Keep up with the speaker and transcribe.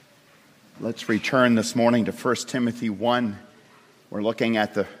Let's return this morning to 1 Timothy 1. We're looking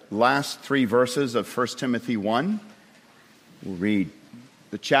at the last three verses of 1 Timothy 1. We'll read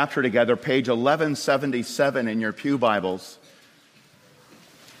the chapter together, page 1177 in your pew Bibles.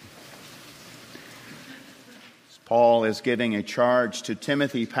 Paul is giving a charge to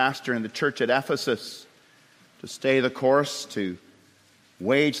Timothy, pastor in the church at Ephesus, to stay the course, to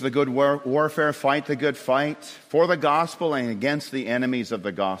wage the good warfare, fight the good fight for the gospel and against the enemies of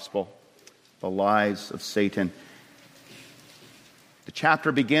the gospel, the lies of Satan. The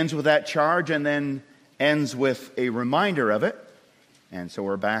chapter begins with that charge and then ends with a reminder of it. And so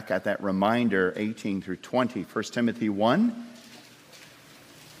we're back at that reminder, 18 through 20, 1 Timothy 1.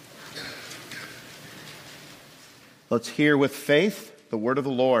 Let's hear with faith the word of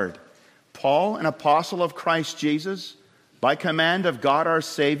the Lord. Paul, an apostle of Christ Jesus, by command of God our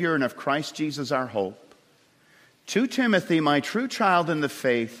Savior and of Christ Jesus our hope. To Timothy, my true child in the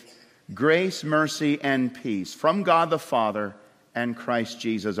faith, grace, mercy, and peace from God the Father and Christ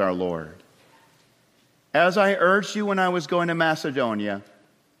Jesus our Lord. As I urged you when I was going to Macedonia,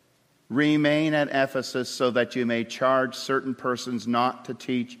 remain at Ephesus so that you may charge certain persons not to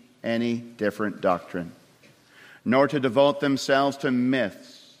teach any different doctrine, nor to devote themselves to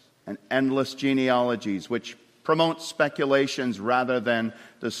myths and endless genealogies, which promote speculations rather than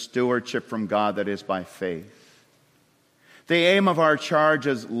the stewardship from God that is by faith. The aim of our charge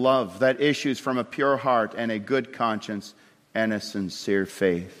is love that issues from a pure heart and a good conscience and a sincere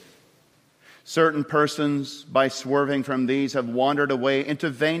faith. Certain persons, by swerving from these, have wandered away into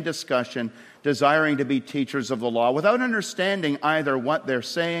vain discussion, desiring to be teachers of the law, without understanding either what they're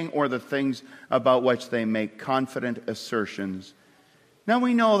saying or the things about which they make confident assertions. Now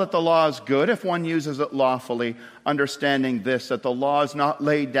we know that the law is good if one uses it lawfully, understanding this, that the law is not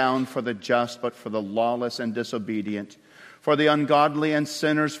laid down for the just, but for the lawless and disobedient, for the ungodly and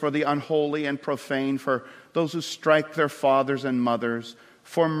sinners, for the unholy and profane, for those who strike their fathers and mothers,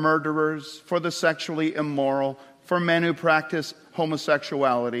 for murderers, for the sexually immoral, for men who practice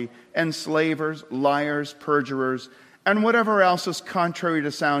homosexuality, enslavers, liars, perjurers, and whatever else is contrary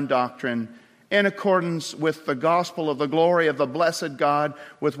to sound doctrine, in accordance with the gospel of the glory of the blessed God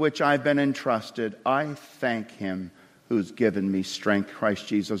with which I've been entrusted. I thank him who's given me strength, Christ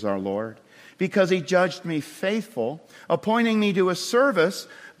Jesus our Lord, because he judged me faithful, appointing me to a service,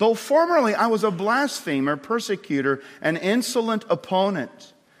 though formerly I was a blasphemer, persecutor, an insolent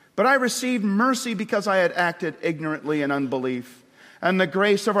opponent. But I received mercy because I had acted ignorantly in unbelief. And the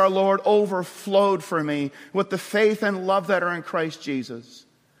grace of our Lord overflowed for me with the faith and love that are in Christ Jesus.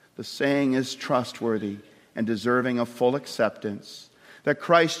 The saying is trustworthy and deserving of full acceptance, that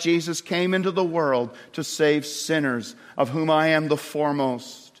Christ Jesus came into the world to save sinners, of whom I am the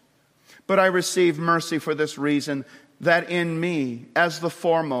foremost. But I received mercy for this reason, that in me, as the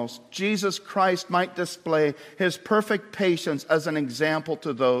foremost, Jesus Christ might display his perfect patience as an example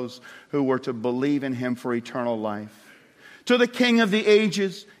to those who were to believe in him for eternal life. To the King of the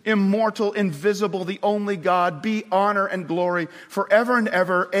ages, immortal, invisible, the only God, be honor and glory forever and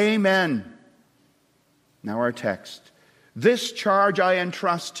ever. Amen. Now our text. This charge I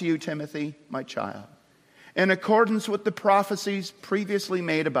entrust to you, Timothy, my child, in accordance with the prophecies previously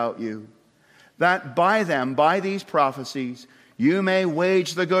made about you, that by them, by these prophecies, you may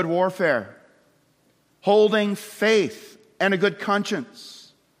wage the good warfare, holding faith and a good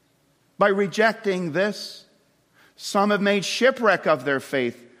conscience. By rejecting this, some have made shipwreck of their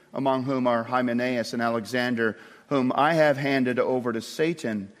faith, among whom are Hymenaeus and Alexander, whom I have handed over to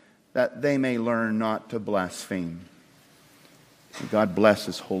Satan, that they may learn not to blaspheme. May God bless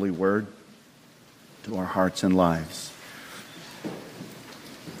his holy word to our hearts and lives.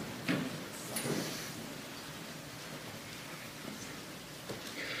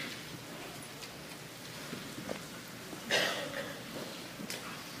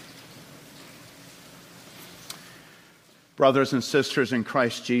 Brothers and sisters in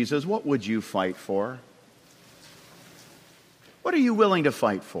Christ Jesus, what would you fight for? What are you willing to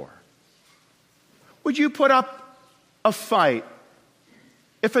fight for? Would you put up a fight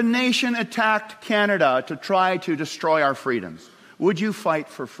if a nation attacked Canada to try to destroy our freedoms? Would you fight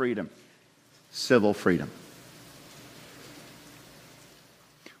for freedom? Civil freedom.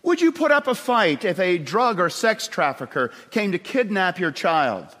 Would you put up a fight if a drug or sex trafficker came to kidnap your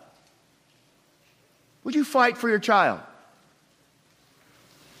child? Would you fight for your child?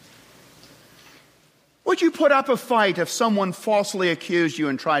 Would you put up a fight if someone falsely accused you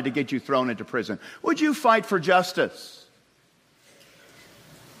and tried to get you thrown into prison? Would you fight for justice?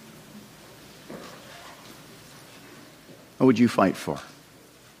 What would you fight for?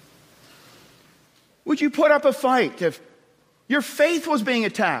 Would you put up a fight if your faith was being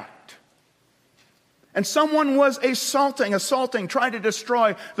attacked? and someone was assaulting, trying to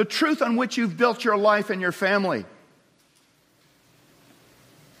destroy the truth on which you've built your life and your family.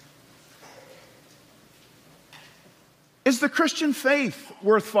 Is the Christian faith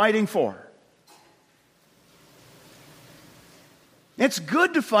worth fighting for? It's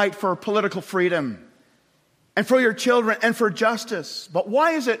good to fight for political freedom and for your children and for justice. But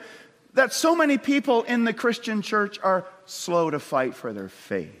why is it that so many people in the Christian church are slow to fight for their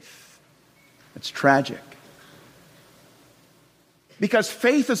faith? It's tragic. Because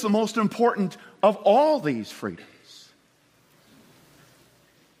faith is the most important of all these freedoms.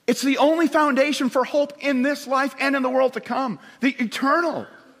 It's the only foundation for hope in this life and in the world to come. The eternal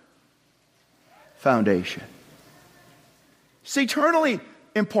foundation. It's eternally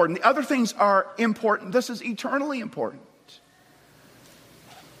important. The other things are important. This is eternally important.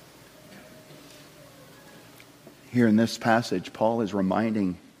 Here in this passage, Paul is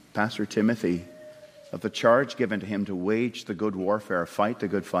reminding Pastor Timothy of the charge given to him to wage the good warfare, fight the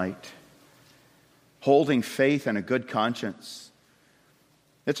good fight, holding faith and a good conscience.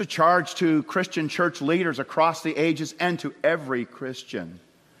 It's a charge to Christian church leaders across the ages and to every Christian.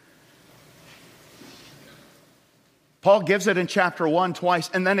 Paul gives it in chapter 1 twice,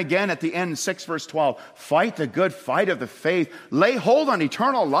 and then again at the end, 6 verse 12. Fight the good fight of the faith. Lay hold on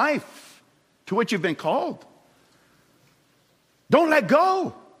eternal life to which you've been called. Don't let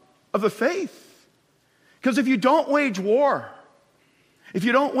go of the faith. Because if you don't wage war, if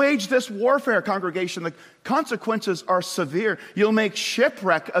you don't wage this warfare, congregation, the consequences are severe. You'll make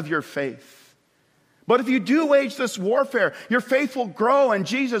shipwreck of your faith. But if you do wage this warfare, your faith will grow and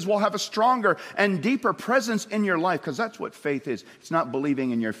Jesus will have a stronger and deeper presence in your life. Because that's what faith is. It's not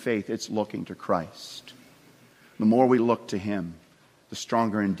believing in your faith, it's looking to Christ. The more we look to Him, the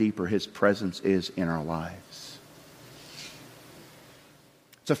stronger and deeper His presence is in our lives.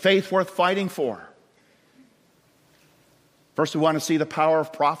 It's a faith worth fighting for. First, we want to see the power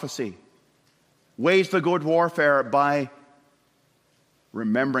of prophecy. Wage the good warfare by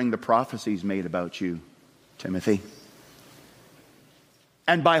remembering the prophecies made about you, Timothy.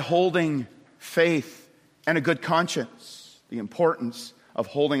 And by holding faith and a good conscience, the importance of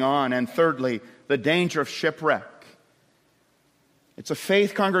holding on. And thirdly, the danger of shipwreck. It's a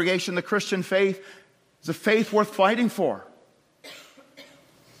faith, congregation, the Christian faith is a faith worth fighting for.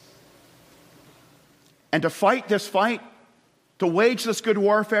 And to fight this fight, to wage this good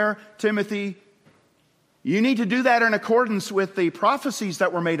warfare, Timothy, you need to do that in accordance with the prophecies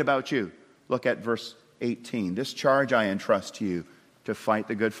that were made about you. Look at verse 18. This charge I entrust to you, to fight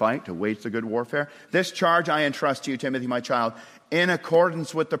the good fight, to wage the good warfare. This charge I entrust to you, Timothy, my child, in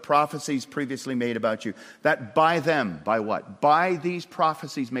accordance with the prophecies previously made about you. That by them, by what? By these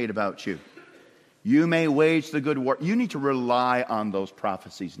prophecies made about you, you may wage the good war. You need to rely on those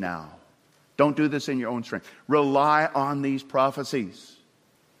prophecies now. Don't do this in your own strength. Rely on these prophecies.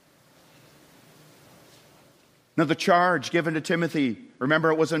 Now the charge given to Timothy,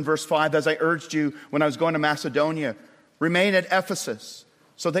 remember it was in verse 5, as I urged you when I was going to Macedonia, remain at Ephesus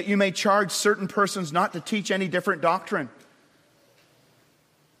so that you may charge certain persons not to teach any different doctrine.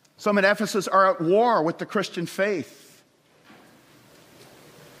 Some at Ephesus are at war with the Christian faith.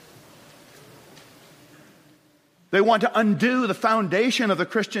 They want to undo the foundation of the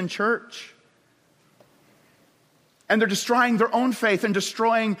Christian church. And they're destroying their own faith and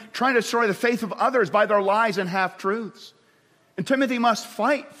trying to destroy the faith of others by their lies and half-truths. And Timothy must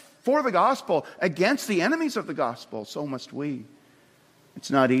fight for the gospel against the enemies of the gospel. So must we.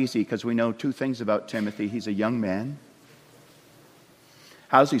 It's not easy because we know two things about Timothy. He's a young man.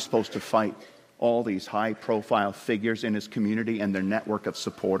 How's he supposed to fight all these high-profile figures in his community and their network of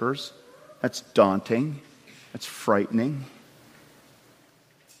supporters? That's daunting. That's frightening.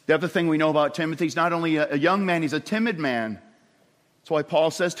 The other thing we know about Timothy, he's not only a young man, he's a timid man. That's why Paul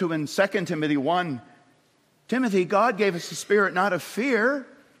says to him in 2 Timothy 1, Timothy, God gave us a spirit not of fear,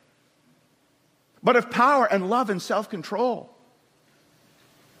 but of power and love and self-control.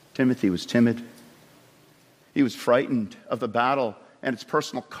 Timothy was timid. He was frightened of the battle and its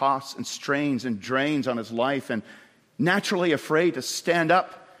personal costs and strains and drains on his life, and naturally afraid to stand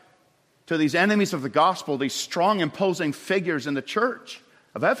up to these enemies of the gospel, these strong, imposing figures in the church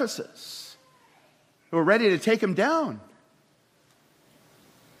of Ephesus who are ready to take him down.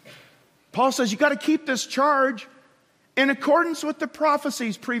 Paul says, you've got to keep this charge in accordance with the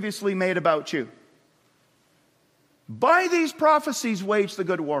prophecies previously made about you. By these prophecies, wage the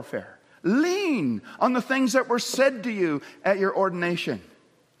good warfare. Lean on the things that were said to you at your ordination.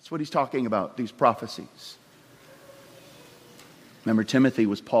 That's what he's talking about, these prophecies. Remember, Timothy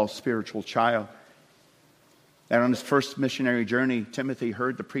was Paul's spiritual child. And on his first missionary journey, Timothy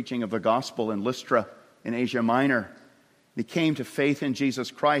heard the preaching of the gospel in Lystra in Asia Minor. He came to faith in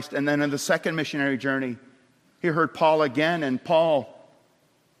Jesus Christ. And then in the second missionary journey, he heard Paul again, and Paul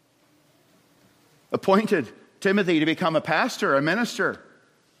appointed Timothy to become a pastor, a minister,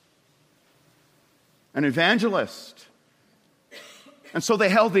 an evangelist. And so they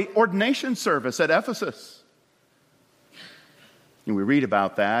held the ordination service at Ephesus. And we read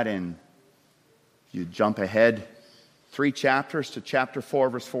about that, and you jump ahead 3 chapters to chapter 4,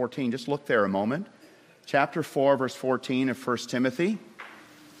 verse 14. Just look there a moment. Chapter 4, verse 14 of 1 Timothy.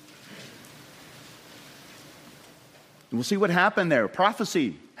 And we'll see what happened there.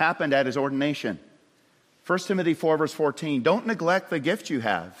 Prophecy happened at his ordination. 1 Timothy 4, verse 14. Don't neglect the gift you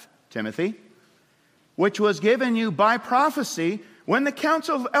have, Timothy, which was given you by prophecy when the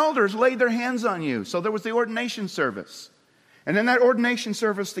council of elders laid their hands on you. So there was the ordination service. And in that ordination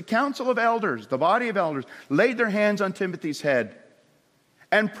service, the council of elders, the body of elders, laid their hands on Timothy's head.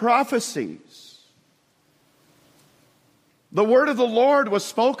 And prophecies. The word of the Lord was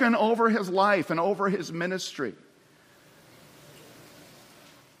spoken over his life and over his ministry.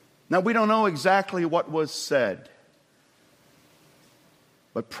 Now, we don't know exactly what was said.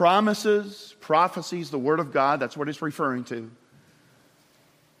 But promises, prophecies, the word of God, that's what it's referring to,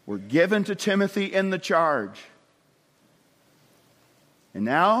 were given to Timothy in the charge. And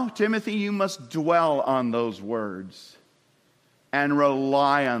now, Timothy, you must dwell on those words and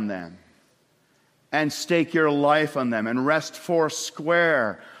rely on them and stake your life on them and rest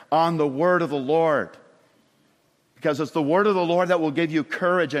foursquare on the word of the Lord. Because it's the word of the Lord that will give you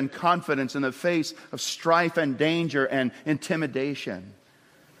courage and confidence in the face of strife and danger and intimidation.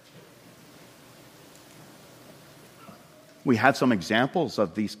 We have some examples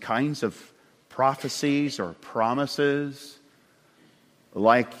of these kinds of prophecies or promises,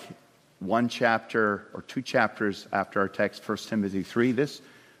 like 1 chapter or 2 chapters after our text, 1 Timothy 3. This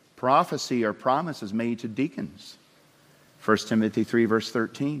prophecy or promise is made to deacons. 1 Timothy 3, verse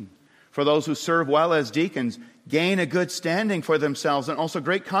 13. For those who serve well as deacons gain a good standing for themselves and also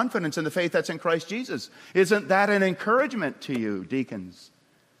great confidence in the faith that's in Christ Jesus. Isn't that an encouragement to you, deacons?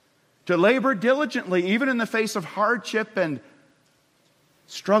 To labor diligently, even in the face of hardship and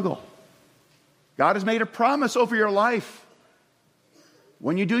struggle. God has made a promise over your life.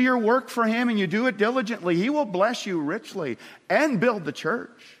 When you do your work for Him and you do it diligently, He will bless you richly and build the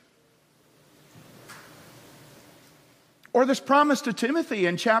church. Or this promise to Timothy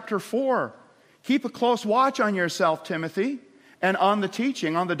in chapter 4. Keep a close watch on yourself, Timothy, and on the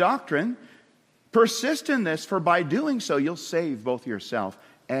teaching, on the doctrine. Persist in this, for by doing so, you'll save both yourself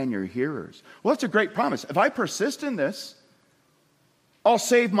and your hearers. Well, that's a great promise. If I persist in this, I'll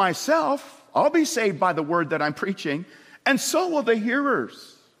save myself. I'll be saved by the word that I'm preaching, and so will the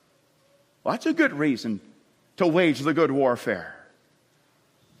hearers. Well, that's a good reason to wage the good warfare.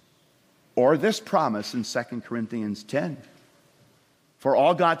 Or this promise in 2 Corinthians 10. For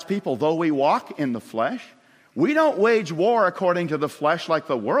all God's people, though we walk in the flesh, we don't wage war according to the flesh like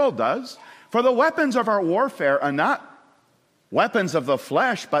the world does. For the weapons of our warfare are not weapons of the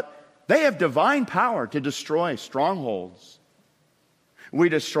flesh, but they have divine power to destroy strongholds. We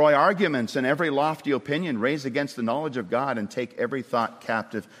destroy arguments and every lofty opinion raised against the knowledge of God and take every thought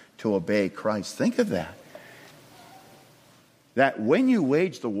captive to obey Christ. Think of that. That when you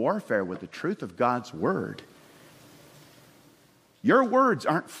wage the warfare with the truth of God's word, your words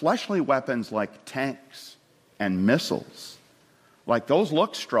aren't fleshly weapons like tanks and missiles. Like those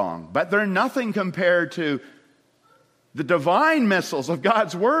look strong, but they're nothing compared to the divine missiles of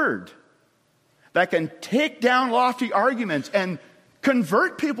God's word that can take down lofty arguments and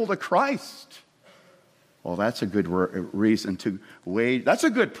convert people to Christ. Well, that's a good reason to wage. That's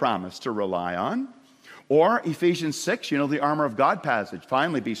a good promise to rely on. Or Ephesians 6, the armor of God passage.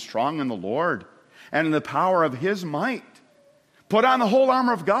 Finally, be strong in the Lord and in the power of His might. Put on the whole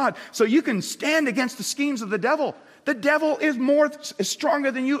armor of God so you can stand against the schemes of the devil. The devil is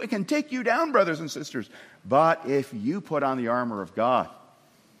stronger than you. It can take you down, brothers and sisters. But if you put on the armor of God,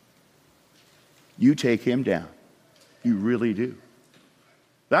 you take him down. You really do.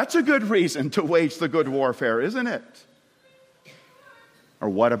 That's a good reason to wage the good warfare, isn't it? Or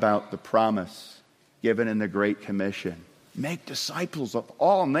what about the promise given in the Great Commission? Make disciples of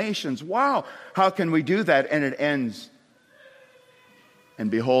all nations. Wow, how can we do that? And it ends,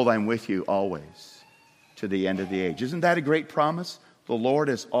 and behold, I'm with you always to the end of the age. Isn't that a great promise? The Lord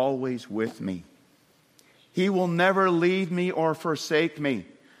is always with me. He will never leave me or forsake me.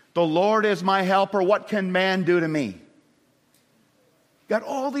 The Lord is my helper. What can man do to me? Got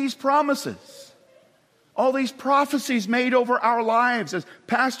all these promises, all these prophecies made over our lives as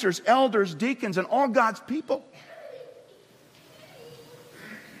pastors, elders, deacons, and all God's people.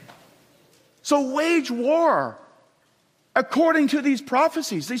 So wage war according to these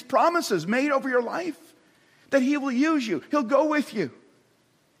prophecies, these promises made over your life, that He will use you. He'll go with you.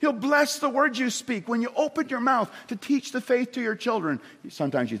 He'll bless the words you speak when you open your mouth to teach the faith to your children.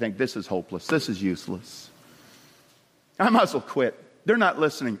 Sometimes you think, this is hopeless. This is useless. I might as well quit. They're not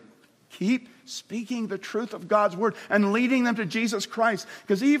listening. Keep speaking the truth of God's word and leading them to Jesus Christ.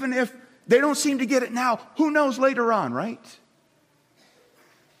 Because even if they don't seem to get it now, who knows later on, right?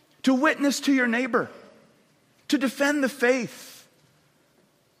 To witness to your neighbor, to defend the faith,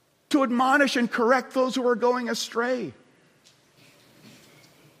 to admonish and correct those who are going astray,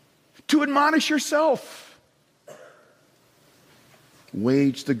 to admonish yourself.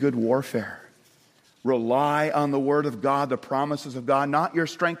 Wage the good warfare. Rely on the word of God, the promises of God, not your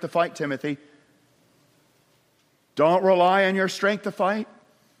strength to fight, Timothy. Don't rely on your strength to fight,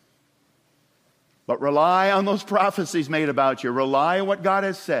 but rely on those prophecies made about you. Rely on what God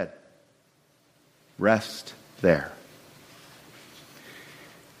has said. Rest there.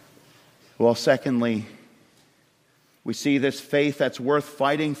 Well, secondly, we see this faith that's worth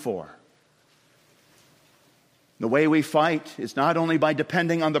fighting for. The way we fight is not only by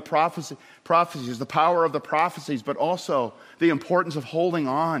depending on the prophecies, the power of the prophecies, but also the importance of holding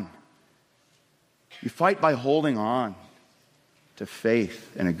on. You fight by holding on to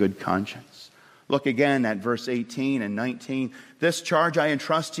faith and a good conscience. Look again at verse 18 and 19. This charge I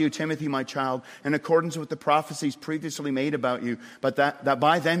entrust to you, Timothy, my child, in accordance with the prophecies previously made about you, but that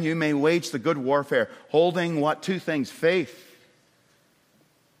by them you may wage the good warfare, holding what? Two things: faith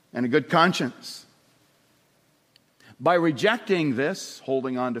and a good conscience. By rejecting this,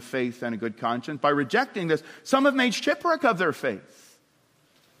 holding on to faith and a good conscience, by rejecting this, some have made shipwreck of their faith.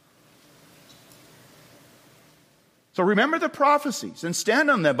 So remember the prophecies and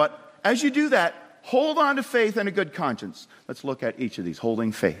stand on them, but as you do that, hold on to faith and a good conscience. Let's look at each of these.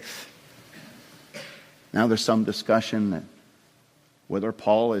 Holding faith. Now there's some discussion that whether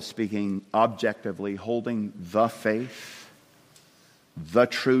Paul is speaking objectively, holding the faith, the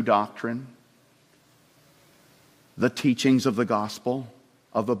true doctrine, the teachings of the gospel,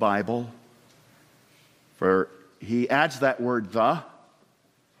 of the Bible. For he adds that word "the"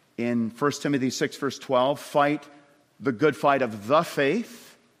 in 1 Timothy 6 verse 12. Fight the good fight of the faith.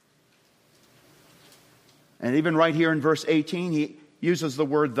 And even right here in verse 18, he uses the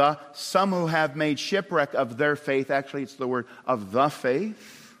word "the." Some who have made shipwreck of their faith. Actually, it's the word "of the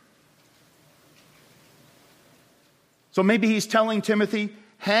faith." So maybe he's telling Timothy,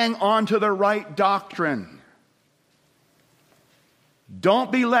 hang on to the right doctrine.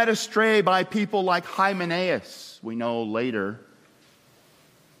 Don't be led astray by people like Hymenaeus. We know later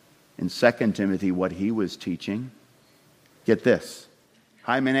in 2 Timothy what he was teaching. Get this.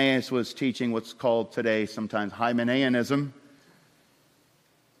 Hymenaeus was teaching what's called today sometimes Hymenaeanism.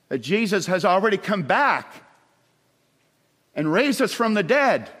 That Jesus has already come back and raised us from the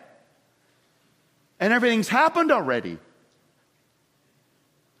dead. And everything's happened already.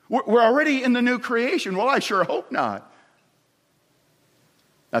 We're already in the new creation. Well, I sure hope not.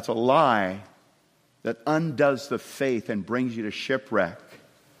 That's a lie that undoes the faith and brings you to shipwreck.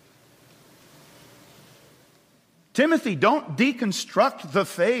 Timothy, don't deconstruct the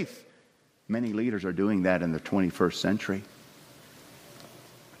faith. Many leaders are doing that in the 21st century.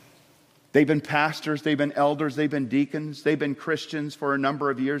 They've been pastors, they've been elders, they've been deacons, they've been Christians for a number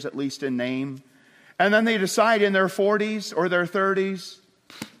of years, at least in name. And then they decide in their 40s or their 30s,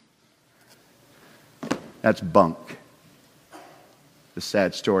 that's bunk. The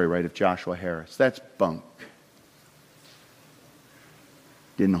sad story, right, of Joshua Harris. That's bunk.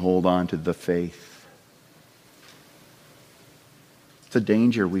 Didn't hold on to the faith. It's a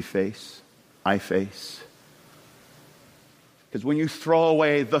danger we face. I face. Because when you throw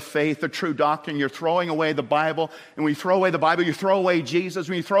away the faith, the true doctrine, you're throwing away the Bible. And when you throw away the Bible, you throw away Jesus.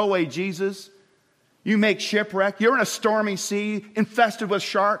 When you throw away Jesus, you make shipwreck. You're in a stormy sea, infested with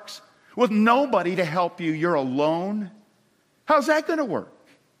sharks, with nobody to help you. You're alone. How's that going to work?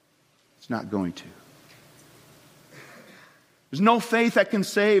 It's not going to. There's no faith that can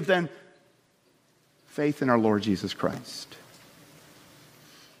save than faith in our Lord Jesus Christ.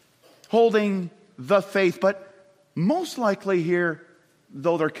 Holding the faith, but most likely here,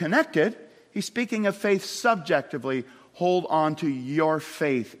 though they're connected, he's speaking of faith subjectively. Hold on to your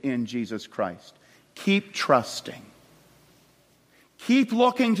faith in Jesus Christ. Keep trusting. Keep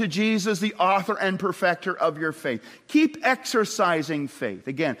looking to Jesus, the author and perfecter of your faith. Keep exercising faith.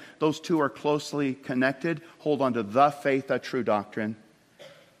 Again, those two are closely connected. Hold on to the faith, that true doctrine.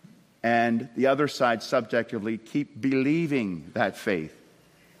 And the other side, subjectively, keep believing that faith.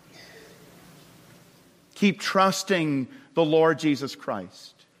 Keep trusting the Lord Jesus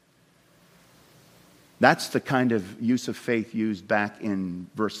Christ. That's the kind of use of faith used back in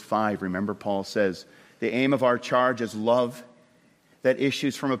verse 5. Remember, Paul says, the aim of our charge is love that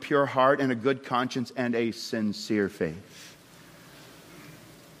issues from a pure heart and a good conscience and a sincere faith.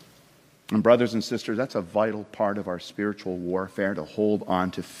 And brothers and sisters, that's a vital part of our spiritual warfare, to hold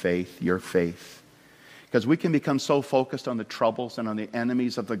on to faith, your faith. Because we can become so focused on the troubles and on the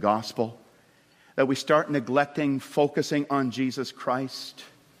enemies of the gospel that we start neglecting focusing on Jesus Christ.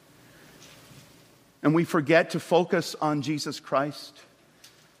 And we forget to focus on Jesus Christ.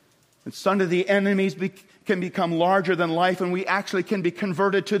 And some of the enemies can become larger than life, and we actually can be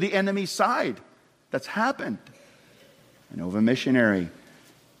converted to the enemy's side. That's happened. I know of a missionary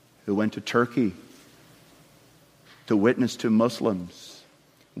who went to Turkey to witness to Muslims,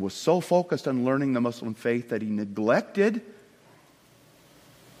 was so focused on learning the Muslim faith that he neglected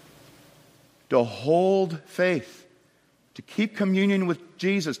to hold faith, to keep communion with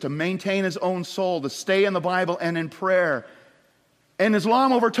Jesus, to maintain his own soul, to stay in the Bible and in prayer. And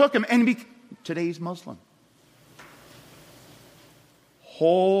Islam overtook him, and today he's Muslim.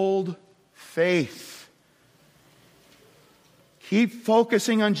 Hold faith. Keep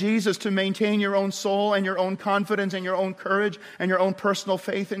focusing on Jesus to maintain your own soul and your own confidence and your own courage and your own personal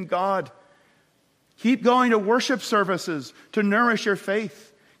faith in God. Keep going to worship services to nourish your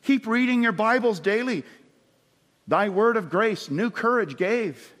faith. Keep reading your Bibles daily. Thy word of grace, new courage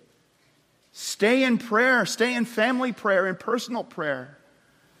gave. Stay in prayer. Stay in family prayer and personal prayer.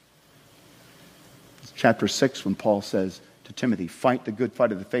 It's chapter 6 when Paul says to Timothy, fight the good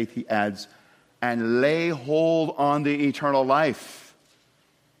fight of the faith, he adds, and lay hold on the eternal life.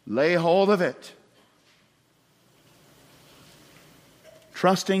 Lay hold of it.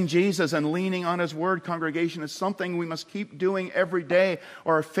 Trusting Jesus and leaning on his word, congregation, is something we must keep doing every day,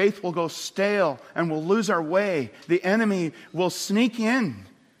 or our faith will go stale and we'll lose our way. The enemy will sneak in.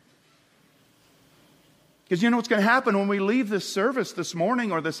 Because you know what's going to happen when we leave this service this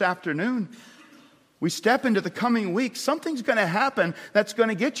morning or this afternoon? We step into the coming week. Something's going to happen that's going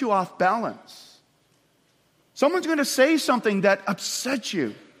to get you off balance. Someone's going to say something that upsets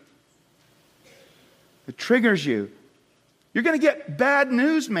you. It triggers you. You're going to get bad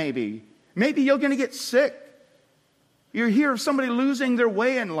news maybe. Maybe you're going to get sick. You hear of somebody losing their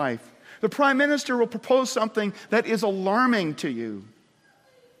way in life. The Prime Minister will propose something that is alarming to you.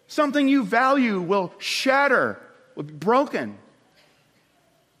 Something you value will shatter, will be broken.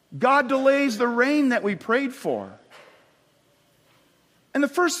 God delays the rain that we prayed for. And the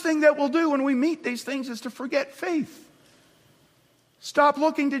first thing that we'll do when we meet these things is to forget faith. Stop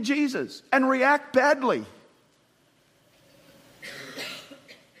looking to Jesus and react badly.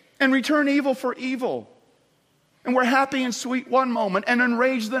 And return evil for evil. And we're happy and sweet one moment and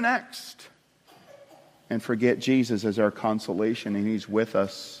enraged the next. And forget Jesus as our consolation, and he's with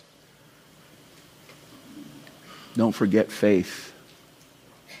us. Don't forget faith.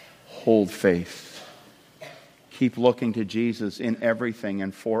 Hold faith. Keep looking to Jesus in everything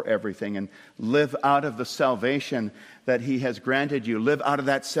and for everything, and live out of the salvation that he has granted you. Live out of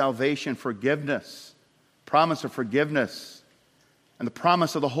that salvation forgiveness, promise of forgiveness, and the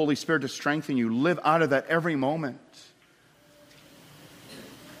promise of the Holy Spirit to strengthen you. Live out of that every moment.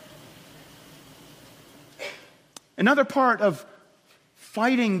 Another part of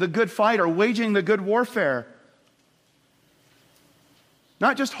fighting the good fight or waging the good warfare,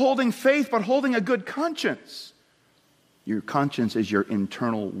 not just holding faith, but holding a good conscience. Your conscience is your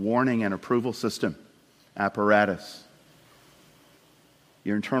internal warning and approval system apparatus.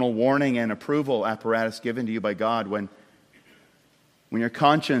 Your internal warning and approval apparatus given to you by God. When your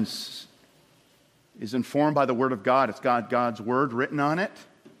conscience is informed by the Word of God, it's got God's Word written on it,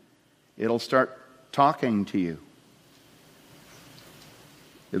 it'll start talking to you.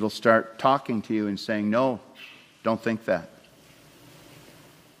 It'll start talking to you and saying, no, don't think that.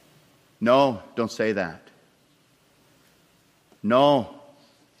 No, don't say that. No,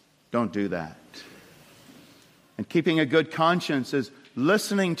 don't do that. And keeping a good conscience is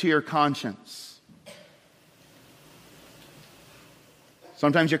listening to your conscience.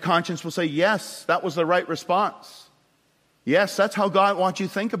 Sometimes your conscience will say, yes, that was the right response. Yes, that's how God wants you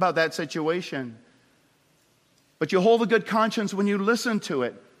to think about that situation. But you hold a good conscience when you listen to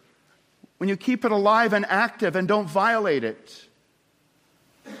it, when you keep it alive and active and don't violate it.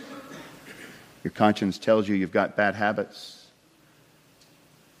 Your conscience tells you you've got bad habits.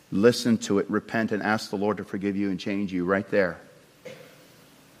 Listen to it, repent, and ask the Lord to forgive you and change you right there.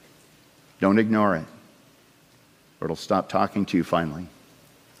 Don't ignore it, or it'll stop talking to you finally.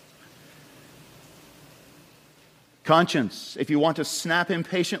 Conscience, if you want to snap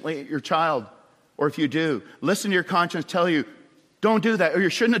impatiently at your child, or if you do, listen to your conscience tell you, don't do that, or you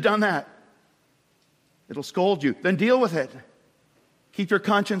shouldn't have done that. It'll scold you. Then deal with it. Keep your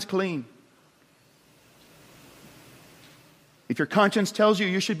conscience clean. If your conscience tells you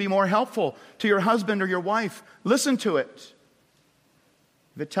you should be more helpful to your husband or your wife, listen to it.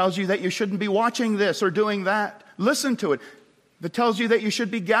 If it tells you that you shouldn't be watching this or doing that, listen to it. If it tells you that you should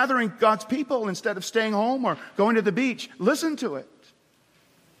be gathering God's people instead of staying home or going to the beach, listen to it.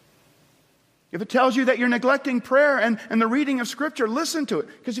 If it tells you that you're neglecting prayer and the reading of Scripture, listen to it.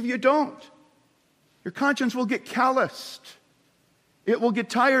 Because if you don't, your conscience will get calloused. It will get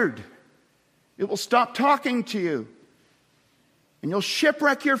tired. It will stop talking to you. And you'll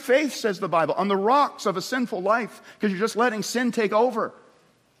shipwreck your faith, says the Bible, on the rocks of a sinful life because you're just letting sin take over.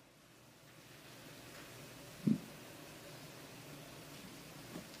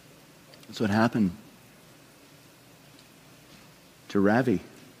 That's what happened to Ravi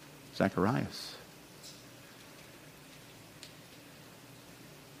Zacharias.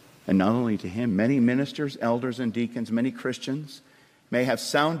 And not only to him, many ministers, elders, and deacons, many Christians may have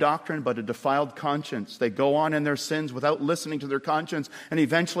sound doctrine but a defiled conscience. They go on in their sins without listening to their conscience, and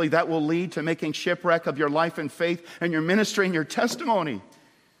eventually that will lead to making shipwreck of your life and faith and your ministry and your testimony.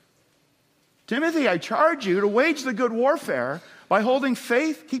 Timothy, I charge you to wage the good warfare by holding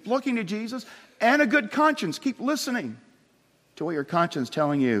faith, keep looking to Jesus, and a good conscience. Keep listening to what your conscience is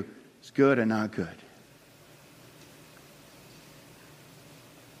telling you is good and not good.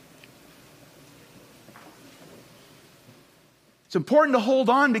 It's important to hold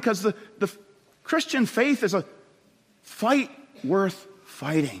on because the Christian faith is a fight worth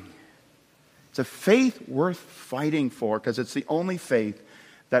fighting. It's a faith worth fighting for because it's the only faith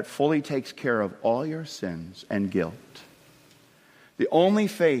that fully takes care of all your sins and guilt. The only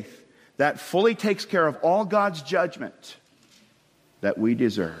faith that fully takes care of all God's judgment that we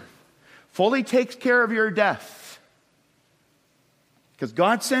deserve. Fully takes care of your death. Because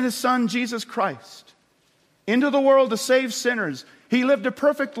God sent His Son, Jesus Christ, into the world to save sinners. He lived a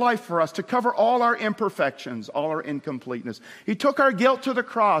perfect life for us to cover all our imperfections, all our incompleteness. He took our guilt to the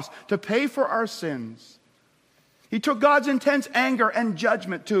cross to pay for our sins. He took God's intense anger and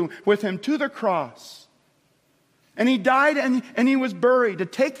judgment with Him to the cross. And He died and He was buried to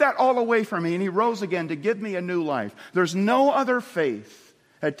take that all away from me. And He rose again to give me a new life. There's no other faith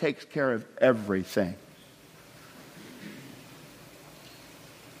that takes care of everything.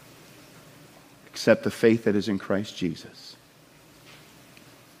 Except the faith that is in Christ Jesus.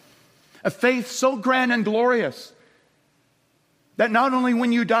 A faith so grand and glorious that not only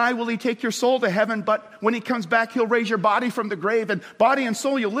when you die will He take your soul to heaven, but when He comes back, He'll raise your body from the grave, and body and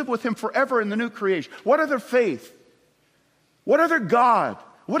soul, you'll live with Him forever in the new creation. What other faith? What other God?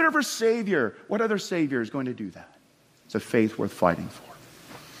 What other Savior? What other Savior is going to do that? It's a faith worth fighting for.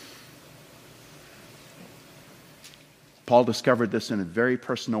 Paul discovered this in a very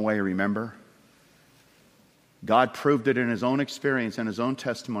personal way, remember? God proved it in His own experience, in His own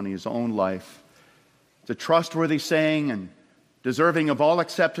testimony, His own life. It's a trustworthy saying and deserving of all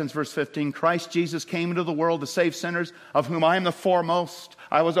acceptance. Verse 15, Christ Jesus came into the world to save sinners, of whom I am the foremost.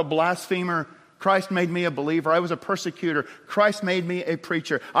 I was a blasphemer. Christ made me a believer. I was a persecutor. Christ made me a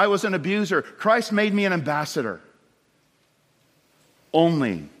preacher. I was an abuser. Christ made me an ambassador.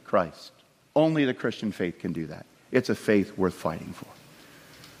 Only Christ, only the Christian faith can do that. It's a faith worth fighting for.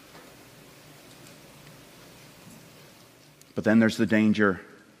 But then there's the danger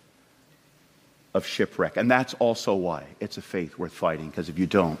of shipwreck. And that's also why it's a faith worth fighting. Because if you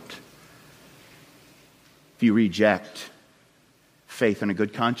don't, if you reject faith and a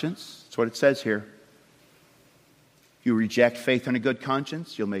good conscience, that's what it says here. If you reject faith and a good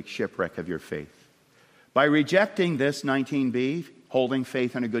conscience, you'll make shipwreck of your faith. By rejecting this, 19b, holding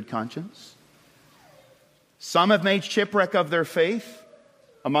faith and a good conscience, some have made shipwreck of their faith,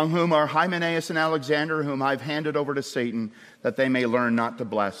 among whom are Hymenaeus and Alexander, whom I've handed over to Satan, that they may learn not to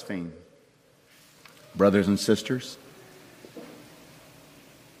blaspheme. Brothers and sisters,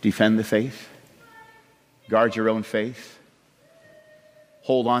 defend the faith. Guard your own faith.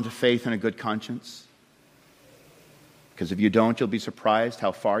 Hold on to faith and a good conscience. Because if you don't, you'll be surprised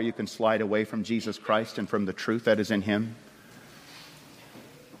how far you can slide away from Jesus Christ and from the truth that is in Him.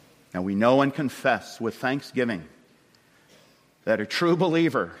 Now we know and confess with thanksgiving that a true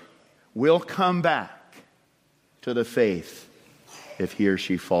believer will come back to the faith if he or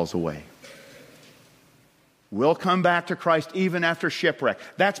she falls away. Will come back to Christ even after shipwreck.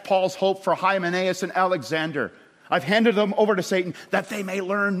 That's Paul's hope for Hymenaeus and Alexander. I've handed them over to Satan that they may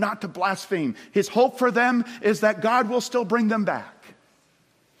learn not to blaspheme. His hope for them is that God will still bring them back.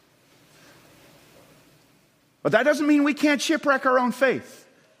 But that doesn't mean we can't shipwreck our own faith.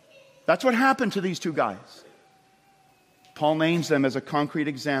 That's what happened to these two guys. Paul names them as a concrete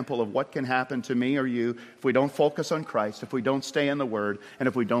example of what can happen to me or you if we don't focus on Christ, if we don't stay in the Word, and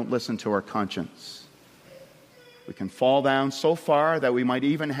if we don't listen to our conscience. We can fall down so far that we might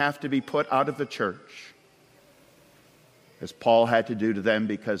even have to be put out of the church, as Paul had to do to them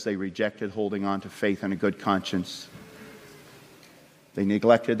because they rejected holding on to faith and a good conscience. They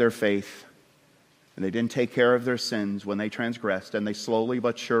neglected their faith, and they didn't take care of their sins when they transgressed, and they slowly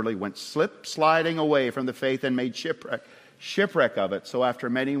but surely went sliding away from the faith and made shipwreck of it. So after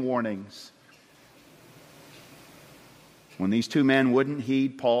many warnings, when these two men wouldn't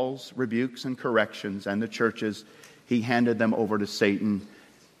heed Paul's rebukes and corrections and the churches, he handed them over to Satan.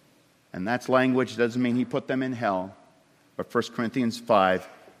 And that's language. Doesn't mean he put them in hell. But 1 Corinthians 5,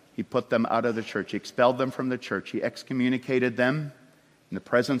 he put them out of the church. He expelled them from the church. He excommunicated them in the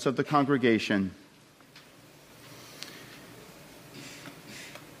presence of the congregation.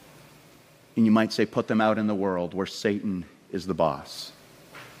 And you might say, put them out in the world where Satan is the boss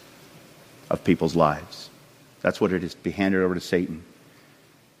of people's lives. That's what it is, to be handed over to Satan.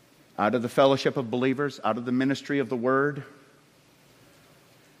 Out of the fellowship of believers, out of the ministry of the Word,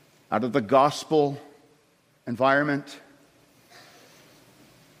 out of the gospel environment,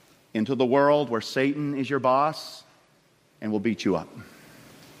 into the world where Satan is your boss and will beat you up.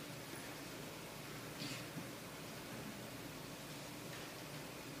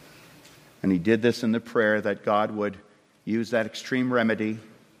 And he did this in the prayer that God would use that extreme remedy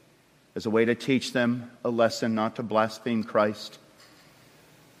as a way to teach them a lesson not to blaspheme Christ,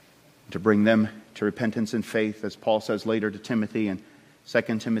 to bring them to repentance and faith, as Paul says later to Timothy in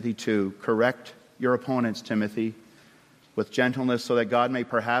 2 Timothy 2. Correct your opponents, Timothy, with gentleness, so that God may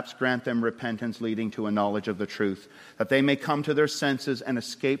perhaps grant them repentance leading to a knowledge of the truth, that they may come to their senses and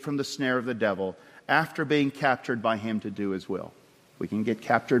escape from the snare of the devil after being captured by him to do his will. We can get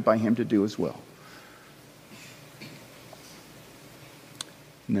captured by him to do his will.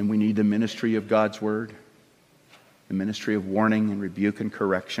 And then we need the ministry of God's Word, the ministry of warning and rebuke and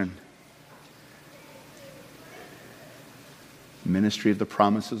correction, the ministry of the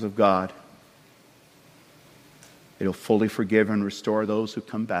promises of God. It'll fully forgive and restore those who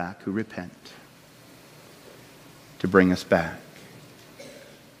come back, who repent, to bring us back.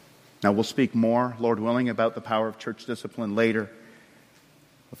 Now we'll speak more, Lord willing, about the power of church discipline later.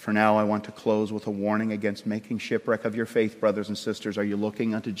 But for now, I want to close with a warning against making shipwreck of your faith, brothers and sisters. Are you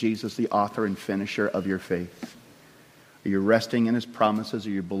looking unto Jesus, the author and finisher of your faith? Are you resting in his promises? Are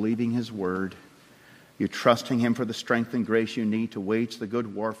you believing his word? Are you trusting him for the strength and grace you need to wage the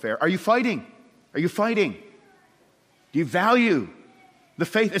good warfare? Are you fighting? Are you fighting? Do you value the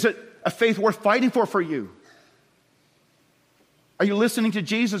faith? Is it a faith worth fighting for you? Are you listening to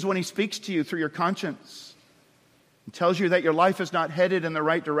Jesus when he speaks to you through your conscience? He tells you that your life is not headed in the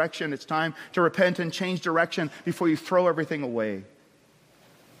right direction. It's time to repent and change direction before you throw everything away.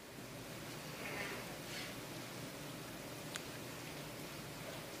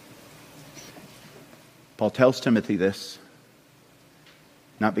 Paul tells Timothy this,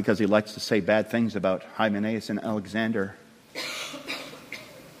 not because he likes to say bad things about Hymenaeus and Alexander,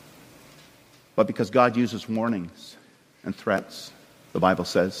 but because God uses warnings and threats, the Bible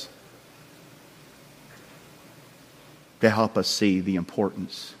says, to help us see the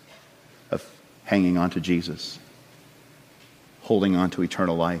importance of hanging on to Jesus, holding on to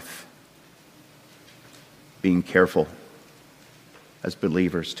eternal life, being careful as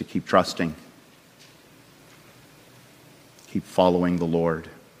believers to keep trusting, keep following the Lord.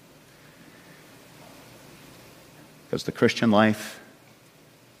 Because the Christian life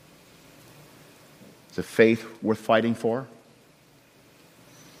is a faith worth fighting for,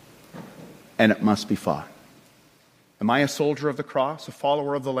 and it must be fought. Am I a soldier of the cross, a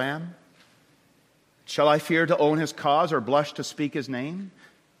follower of the Lamb? Shall I fear to own his cause or blush to speak his name?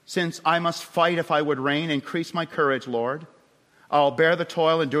 Since I must fight if I would reign, increase my courage, Lord. I'll bear the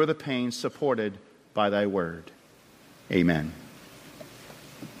toil, endure the pain, supported by thy word. Amen.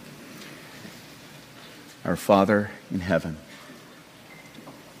 Our Father in heaven,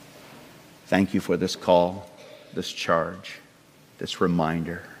 thank you for this call, this charge, this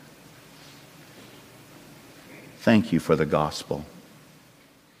reminder. Thank you for the gospel.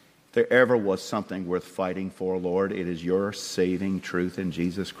 If there ever was something worth fighting for, Lord, it is your saving truth in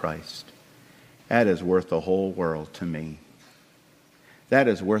Jesus Christ. That is worth the whole world to me. That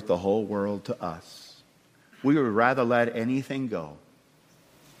is worth the whole world to us. We would rather let anything go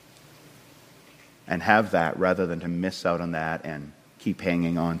and have that rather than to miss out on that and keep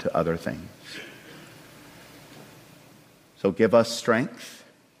hanging on to other things. So give us strength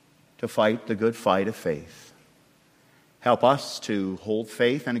to fight the good fight of faith. Help us to hold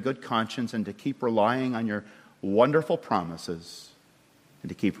faith and a good conscience and to keep relying on your wonderful promises and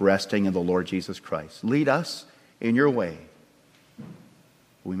to keep resting in the Lord Jesus Christ. Lead us in your way.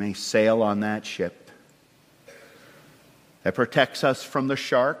 We may sail on that ship that protects us from the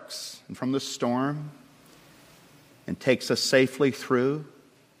sharks and from the storm and takes us safely through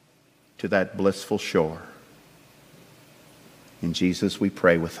to that blissful shore. In Jesus we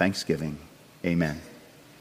pray with thanksgiving. Amen.